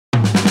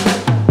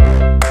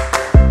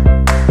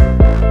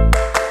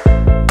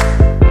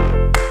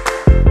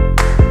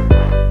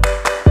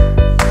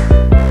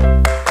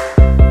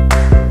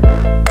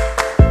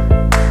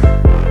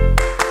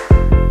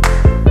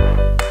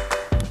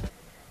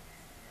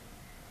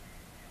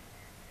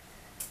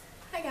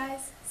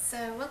So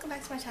welcome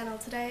back to my channel.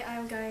 Today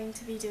I'm going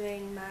to be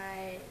doing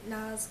my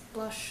NARS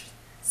Blush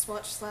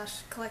Swatch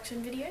 /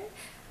 Collection video.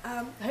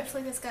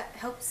 Hopefully this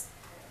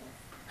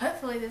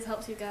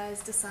helps you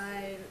guys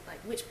decide like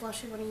which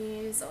blush you want to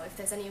use or if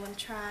there's any you want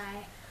to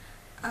try.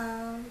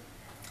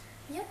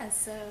 Yeah,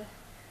 so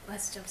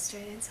let's jump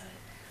straight into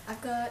it.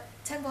 I've got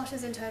 10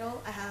 blushes in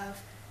total. I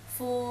have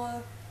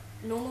 4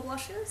 normal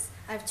blushes,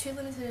 I have 2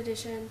 limited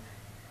edition,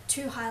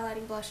 2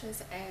 highlighting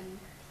blushes and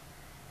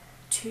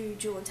 2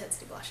 dual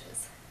intensity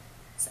blushes.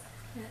 So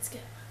let's go.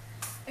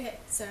 Okay,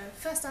 so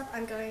first up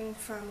I'm going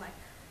from like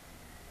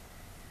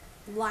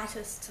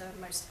lightest to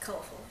most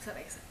colourful, if that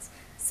makes sense.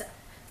 So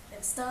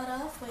let's start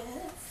off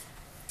with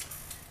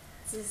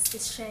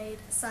this shade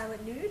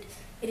Silent Nude.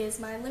 It is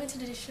my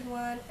limited edition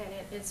one and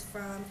it is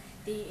from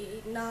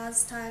the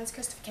NARS x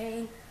Christopher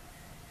Kane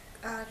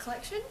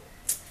collection,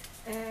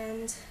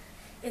 and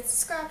it's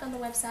described on the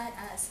website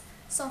as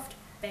soft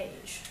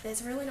beige.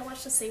 There's really not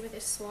much to see with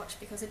this swatch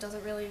because it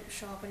doesn't really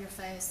show up on your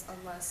face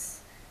unless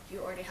you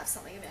already have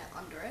something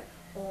under it,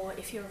 or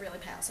if you're really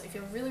pale. So if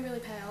you're really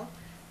pale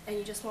and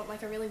you just want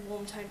like a really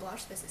warm tone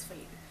blush, this is for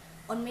you.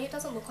 On me it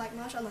doesn't look like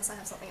much unless I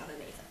have something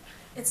underneath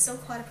it. It's still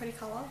quite a pretty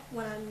colour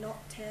when I'm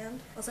not tanned.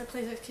 Also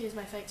please excuse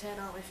my fake tan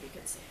arm if you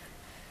can see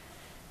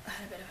it. I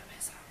had a bit of a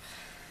mess up.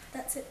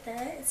 That's it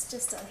there, it's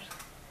just a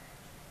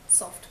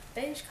soft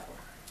beige colour.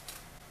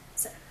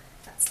 So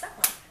that's that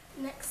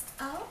one. Next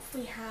up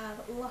we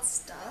have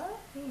Lustre.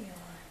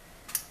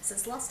 This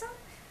is Lustre.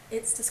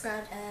 It's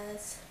described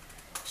as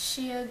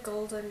sheer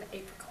golden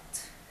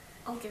apricot.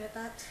 I'll give it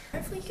that.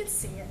 Hopefully you can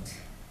see it.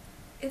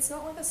 It's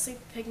not like a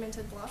super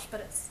pigmented blush,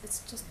 but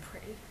it's just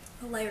pretty.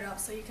 I'll layer it up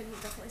so you can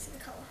definitely see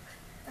the colour.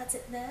 That's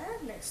it there,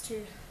 next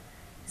to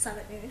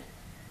Silent Nude.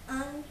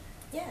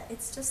 Yeah,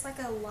 it's just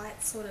like a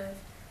light sort of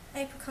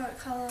apricot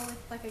colour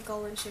with like a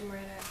golden shimmer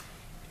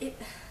in it.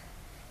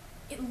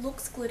 It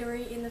looks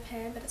glittery in the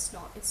pan, but it's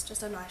not. It's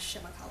just a nice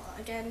shimmer colour.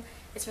 Again,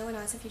 it's really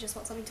nice if you just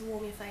want something to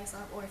warm your face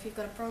up, or if you've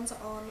got a bronzer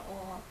on,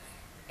 or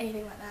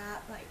anything like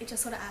that. Like, it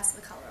just sort of adds to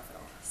the colour of it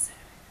all. So,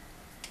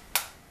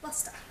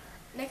 Lustre.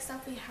 Next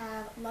up we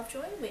have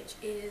Lovejoy, which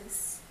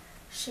is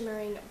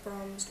shimmering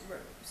bronzed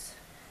rose.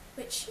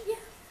 Which, yeah,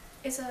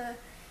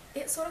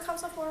 it sort of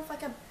comes off more of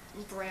like a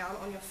brown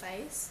on your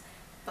face,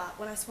 but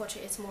when I swatch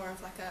it, it's more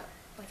of like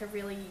a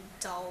really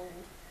dull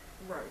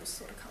rose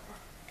sort of colour.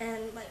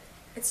 And like,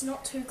 it's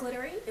not too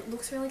glittery. It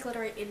looks really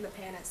glittery in the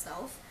pan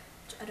itself.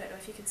 Which I don't know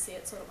if you can see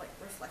it sort of like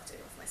reflecting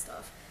off my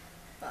stuff,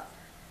 but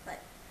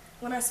like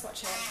when I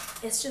swatch it,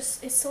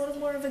 it's sort of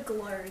more of a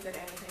glow than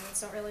anything.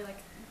 It's not really like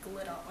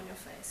glitter on your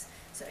face.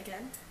 So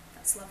again,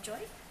 that's Lovejoy.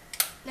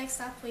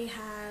 Next up we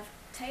have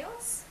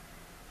Taos.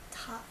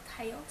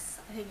 Taos?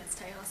 I think it's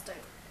Taos. Don't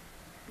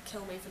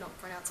kill me for not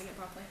pronouncing it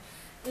properly.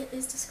 It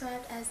is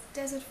described as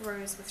desert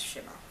rose with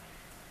shimmer.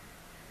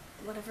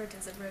 Whatever a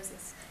desert rose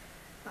is.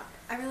 But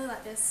I really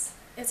like this.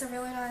 It's a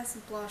really nice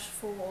blush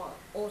for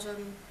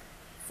autumn,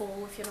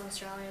 fall if you're not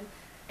Australian,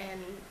 and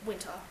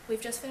winter.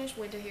 We've just finished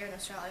winter here in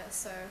Australia,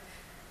 so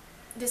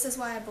this is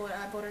why I bought it.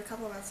 I bought it a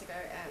couple of months ago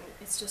and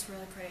it's just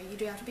really pretty. You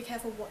do have to be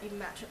careful what you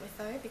match it with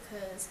though,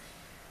 because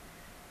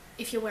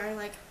if you're wearing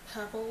like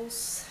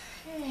purples,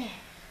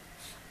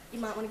 you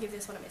might want to give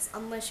this one a miss.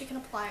 Unless you can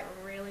apply it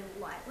really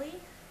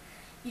lightly.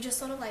 You just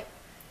sort of like,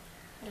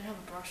 I don't have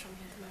a brush on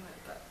here at the moment,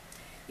 but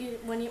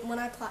when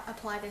I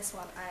apply this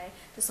one, I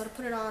just sort of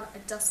put it on, I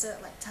dust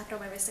it, like tap it on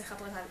my wrist a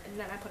couple of times, and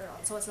then I put it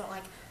on, so it's not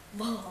like,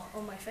 whoa,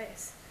 on my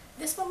face.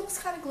 This one looks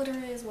kind of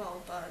glittery as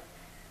well, but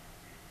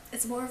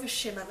it's more of a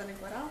shimmer than a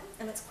glitter,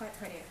 and it's quite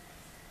pretty.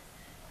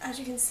 As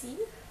you can see,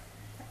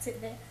 that's it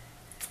there.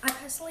 I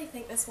personally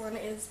think this one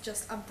is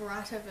just a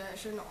brighter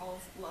version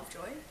of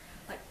Lovejoy.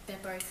 Like, they're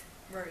both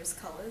rose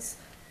colours.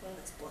 Well,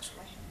 let's blush on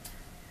my hand.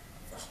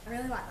 I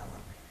really like that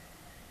one.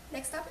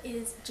 Next up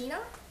is Gina.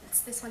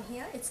 It's this one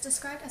here. It's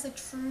described as a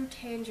true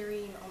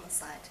tangerine on the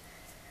site.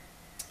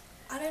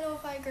 I don't know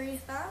if I agree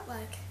with that.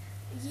 Like,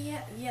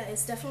 yeah,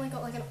 it's definitely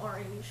got like an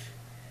orange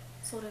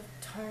sort of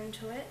tone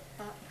to it,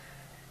 but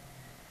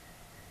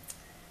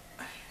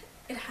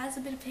it has a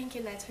bit of pink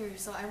in there too,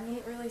 so I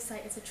wouldn't really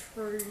say it's a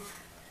true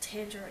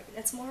tangerine.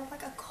 It's more of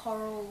like a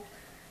coral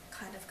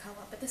kind of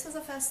colour. But this is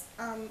the first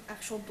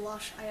actual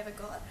blush I ever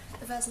got.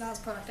 The first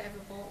NARS product I ever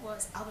bought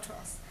was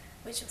Albatross,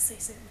 which you'll see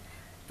soon.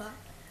 But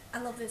I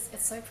love this.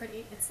 It's so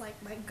pretty. It's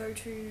like my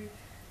go-to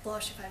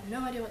blush if I have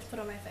no idea what to put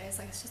on my face.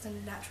 Like, it's just a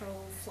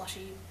natural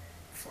flushy,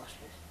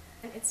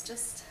 and it's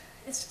just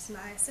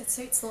nice. It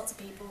suits lots of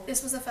people.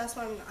 This was the first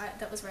one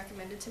that was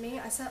recommended to me.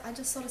 I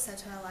just sort of said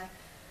to her, like,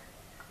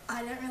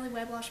 I don't really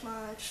wear blush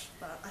much,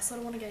 but I sort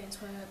of want to get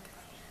into it.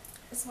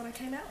 This is what I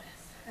came out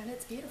with, and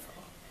it's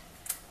beautiful.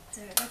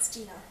 So that's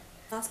Gina.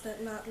 Last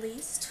but not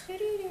least,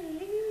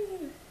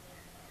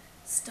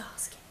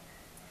 Starscape.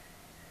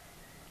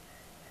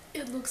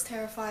 It looks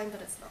terrifying,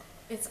 but it's not.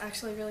 It's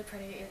actually really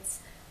pretty.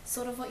 It's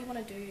sort of what you want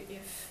to do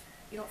if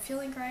you're not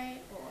feeling great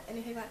or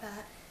anything like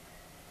that,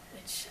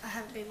 which I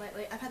haven't been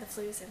lately. I've had the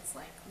flu since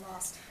like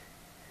last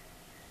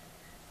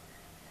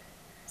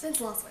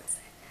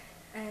Wednesday,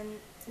 and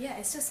yeah,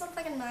 it's just sort of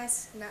like a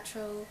nice,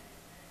 natural,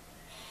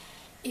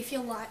 if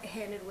you're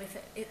light-handed with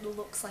it, it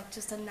looks like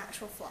just a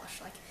natural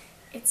flush. Like,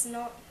 it's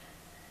not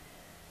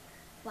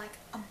like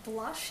a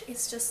blush, it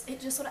just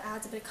sort of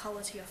adds a bit of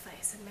colour to your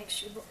face and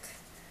makes you look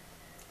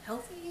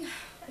healthy,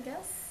 I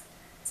guess.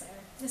 So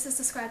this is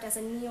described as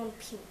a neon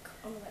pink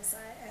on the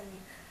website, and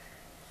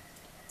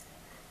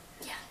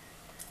yeah,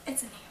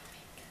 it's a neon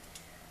pink.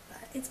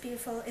 But it's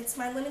beautiful. It's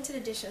my limited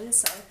edition,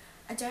 so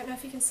I don't know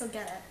if you can still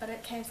get it, but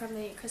it came from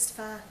the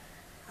Christopher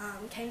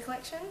Kane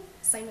collection,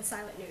 same with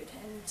Silent Nude,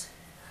 and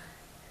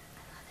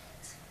I love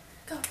it.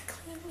 God,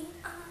 clean me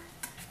up.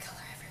 There's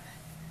colour everywhere.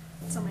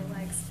 It's on my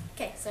legs.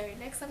 Okay, so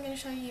next I'm going to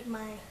show you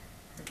my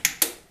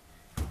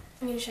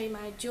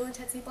dual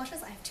intensity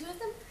blushes. I have 2 of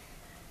them,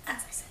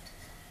 as I said.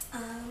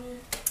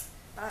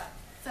 But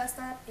first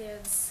up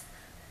is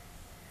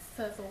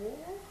Fervor.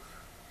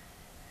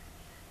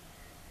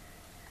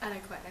 I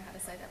don't quite know how to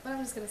say that, but I'm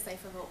just going to say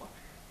Fervor.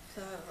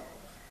 Fervor.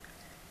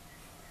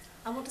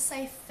 I want to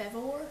say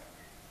Fervor.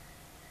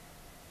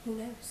 Who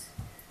knows?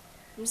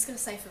 I'm just going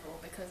to say Fervor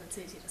because it's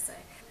easy to say.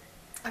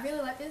 I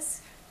really like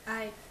this.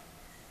 I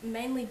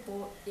mainly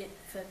bought it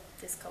for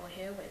this colour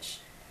here, which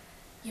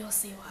you'll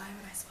see why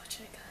when I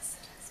swatch it, because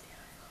it is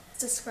beautiful. It's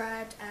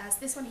described as,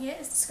 this one here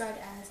is described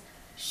as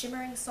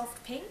shimmering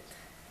soft pink,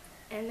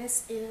 and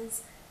this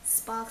is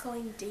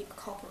sparkling deep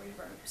coppery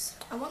rose.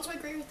 I want to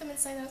agree with them and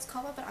say that it's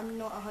copper, but I'm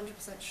not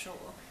 100% sure.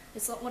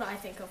 It's not what I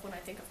think of when I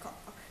think of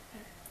copper.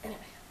 Anyway,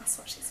 I'll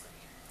swatch these for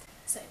you.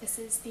 So this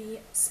is the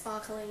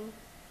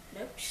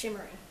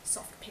shimmering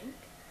soft pink,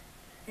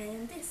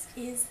 and this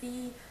is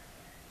the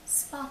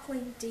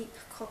sparkling deep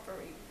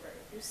coppery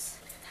rose.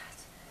 Look at that.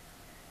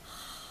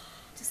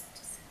 Just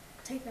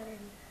take that in.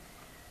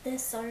 They're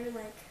so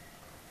like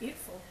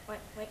beautiful.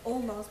 Like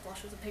all NARS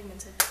blushes are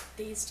pigmented.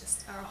 These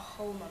just are a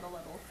whole nother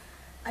level.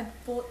 I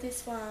bought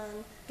this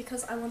one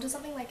because I wanted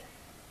something like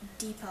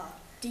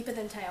deeper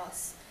than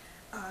Taos.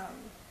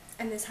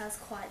 And this has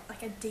quite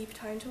like a deep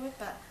tone to it,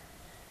 but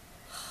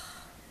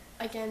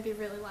again, be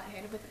really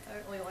light-handed with it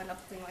though, or you'll end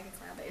up looking like a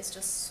clown, but it's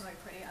just so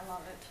pretty. I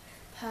love it.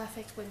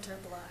 Perfect winter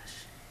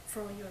blush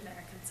for all you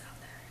Americans out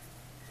there.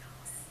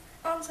 Yes.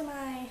 On to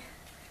my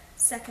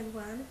second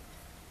one.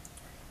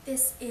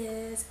 This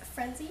is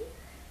Frenzy,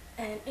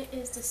 and it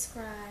is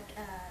described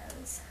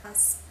as a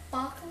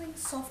sparkling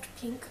soft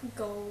pink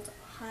gold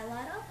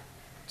highlighter,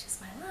 which is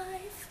my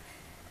life,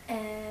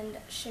 and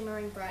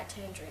shimmering bright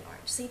tangerine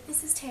orange. See,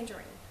 this is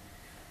tangerine.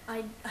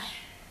 I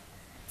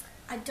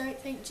don't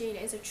think Gina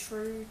is a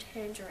true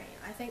tangerine.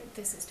 I think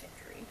this is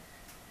tangerine.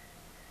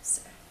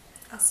 So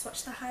I'll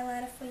swatch the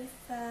highlighter for you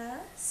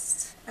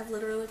first. I've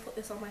literally put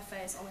this on my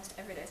face almost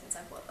every day since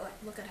I bought it. Like,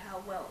 look at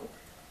how well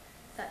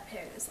that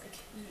pen is like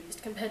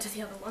used compared to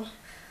the other one.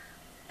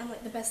 And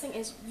like the best thing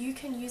is you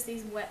can use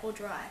these wet or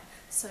dry.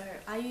 So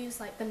I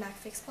use like the MAC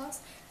Fix Plus.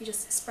 You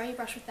just spray your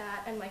brush with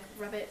that and like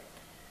rub it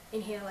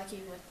in here like you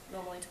would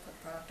normally to put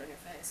product on your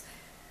face.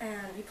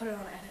 And you put it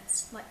on and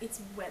it's like, its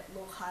wet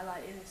little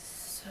highlight is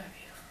so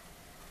beautiful.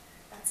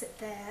 That's it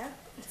there.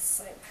 It's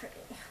so pretty.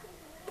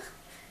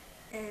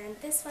 And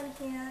this one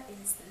here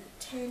is the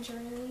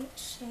tangerine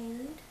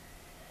shade.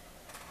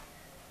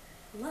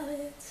 Love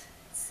it.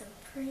 It's so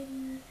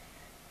pretty.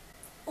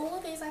 All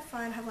of these I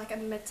find have like a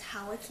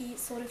metallic-y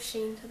sort of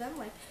sheen to them.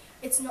 Like,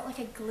 it's not like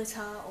a glitter,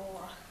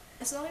 or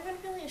it's not even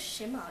really a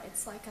shimmer.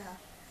 It's like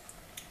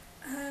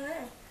a, I don't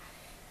know.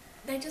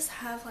 They just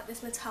have like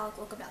this metallic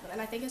look about them,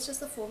 and I think it's just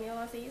the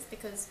formula of these,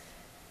 because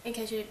in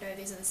case you didn't know,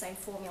 these are the same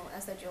formula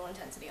as their dual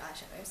intensity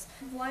eyeshadows.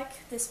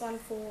 Like this one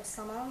for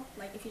summer,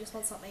 like if you just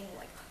want something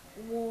like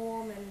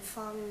warm and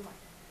fun,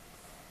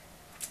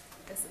 like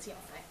this is your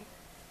thing.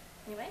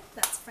 Anyway,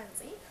 that's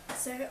Frenzy.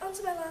 So on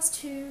to my last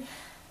 2.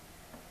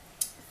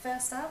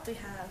 First up we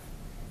have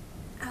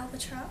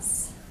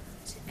Albatross,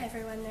 which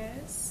everyone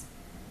knows.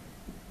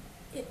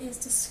 It is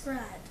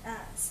described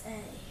as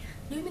a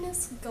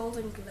luminous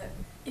golden glow.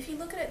 If you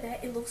look at it there,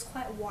 it looks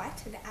quite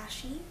white and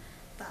ashy,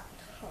 but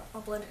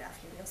I'll blend it out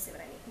for you and you'll see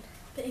what I mean.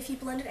 But if you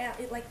blend it out,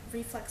 it like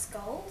reflects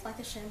gold, like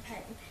a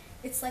champagne.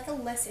 It's like a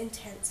less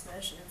intense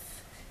version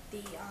of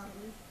the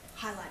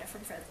highlighter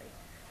from Frenzy,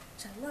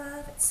 which I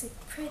love. It's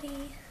super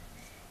pretty.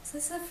 So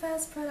this is the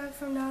first product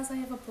from NARS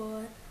I ever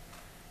bought.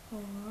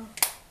 Aww.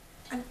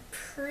 I'm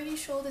pretty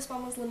sure this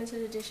one was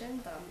limited edition,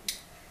 but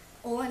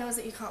all I know is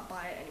that you can't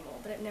buy it anymore,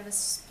 but it never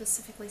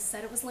specifically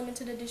said it was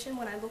limited edition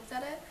when I looked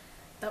at it.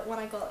 But when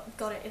I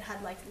got it, it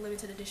had like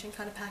limited edition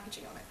kind of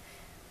packaging on it.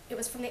 It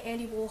was from the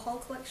Andy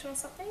Warhol collection or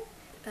something.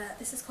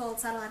 This is called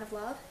Satellite of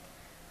Love.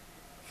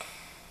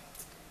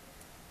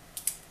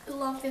 I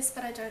love this,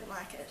 but I don't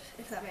like it,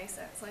 if that makes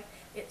sense. Like,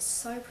 it's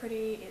so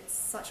pretty, it's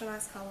such a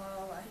nice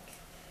colour, like,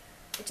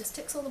 it just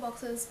ticks all the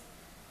boxes,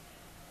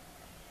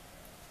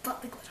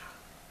 but the glitter.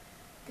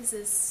 This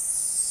is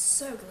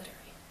so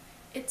glittery.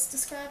 It's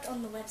described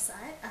on the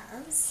website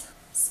as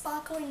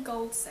sparkling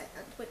gold sand,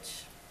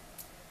 which,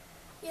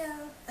 yeah,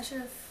 I should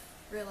have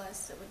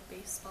realised it would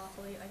be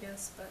sparkly, I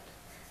guess, but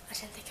I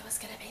didn't think it was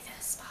going to be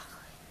this sparkly.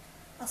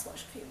 I'll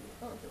swatch a few,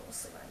 oh, you'll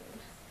see what I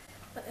mean.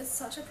 but it's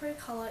such a pretty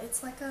colour.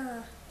 It's like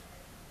a,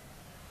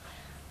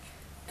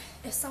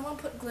 if someone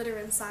put glitter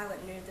in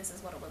Silent Nude, this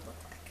is what it would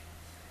look like,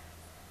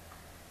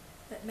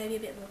 but maybe a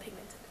bit more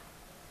pigmented.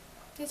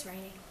 It's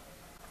raining.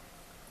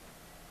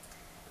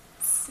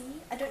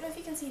 See? I don't know if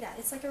you can see that.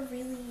 It's like a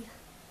really...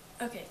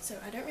 Okay, so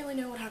I don't really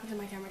know what happened to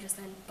my camera just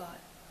then, but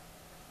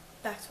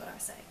back to what I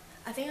was saying.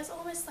 I think it's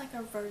almost like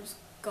a rose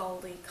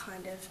goldy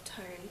kind of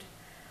toned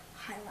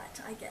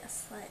highlight, I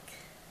guess. Like,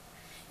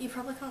 you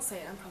probably can't see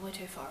it, I'm probably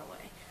too far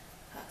away.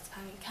 That's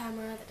having a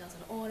camera that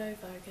doesn't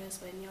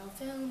autofocus when you're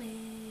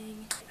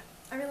filming.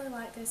 I really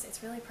like this,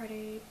 it's really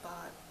pretty,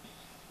 but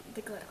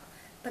the glitter.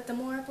 But the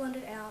more I blend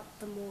it out,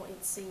 the more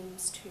it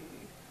seems to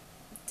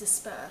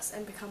disperse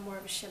and become more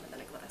of a shimmer than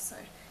a glitter, so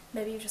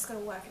maybe you've just got to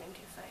work it into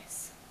your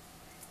face.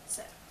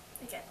 So,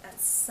 again,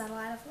 that's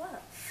Satellite of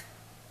Love.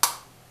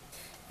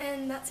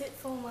 And that's it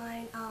for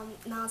my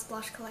NARS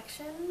Blush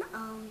Collection.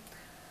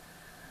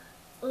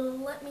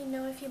 Let me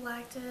know if you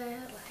liked it,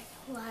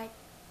 like,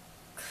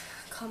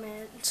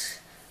 comment,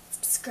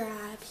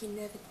 subscribe, you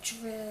know the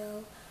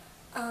drill.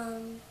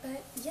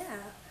 But yeah,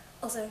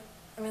 also,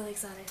 I'm really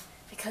excited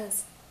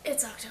because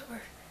it's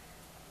October.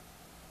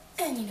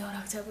 And you know what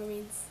October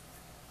means.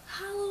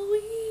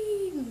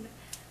 Halloween!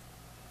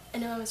 I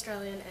know I'm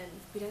Australian and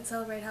we don't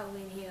celebrate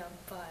Halloween here,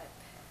 but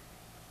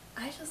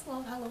I just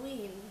love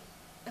Halloween.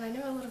 And I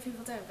know a lot of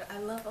people don't, but I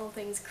love all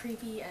things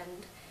creepy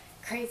and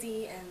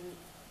crazy, and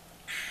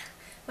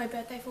my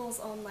birthday falls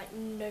on like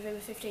November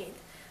 15th,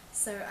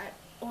 so I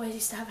always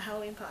used to have a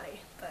Halloween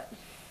party, but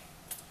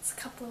it's a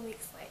couple of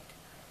weeks late.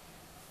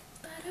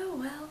 But oh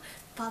well.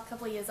 Past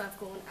couple of years I've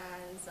gone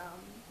as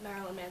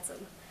Marilyn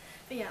Manson.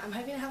 But yeah, I'm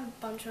hoping to have a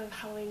bunch of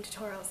Halloween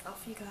tutorials up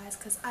for you guys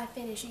because I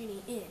finish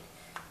uni in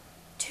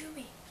 2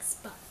 weeks,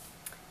 but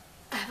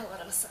I have a lot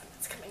of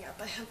assignments coming up.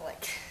 I have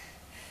like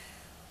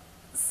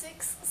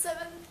 6,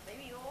 7,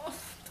 maybe more.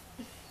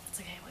 It's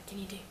okay, what can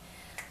you do?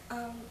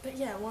 But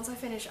yeah, once I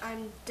finish,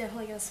 I'm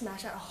definitely going to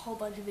smash out a whole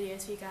bunch of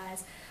videos for you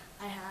guys.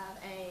 I have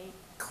a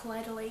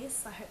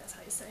Cledalise, I hope that's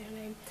how you say her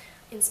name,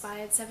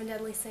 inspired 7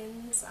 Deadly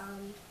Sins.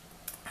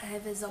 I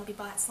have a zombie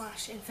bite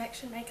 /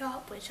 infection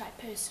makeup, which I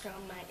posted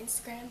on my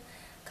Instagram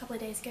a couple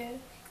of days ago.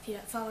 If you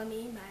don't follow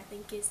me, my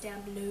link is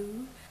down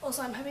below.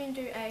 Also, I'm hoping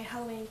to do a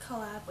Halloween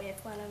collab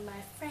with one of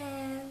my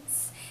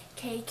friends,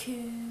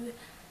 KQ,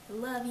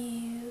 love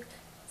you.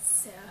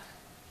 So,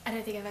 I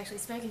don't think I've actually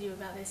spoken to you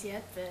about this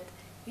yet, but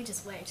you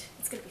just wait,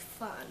 it's gonna be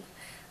fun.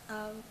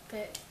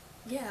 But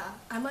yeah,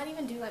 I might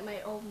even do like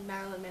my old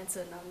Marilyn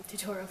Manson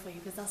tutorial for you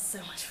because that's so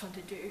much fun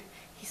to do.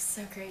 He's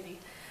so crazy.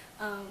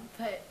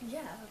 But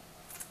yeah,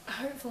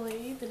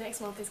 hopefully the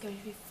next month is going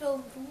to be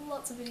filled with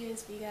lots of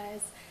videos for you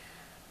guys.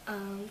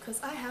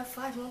 Because I have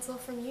 5 months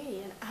off from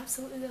uni and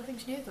absolutely nothing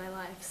to do with my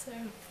life, so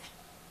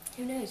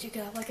who knows, you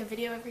could have like a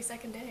video every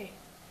second day.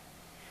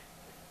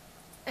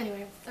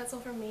 Anyway, that's all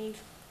from me.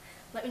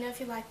 Let me know if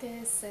you like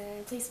this,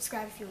 and please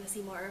subscribe if you want to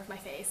see more of my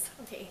face.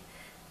 Okay,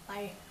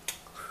 bye.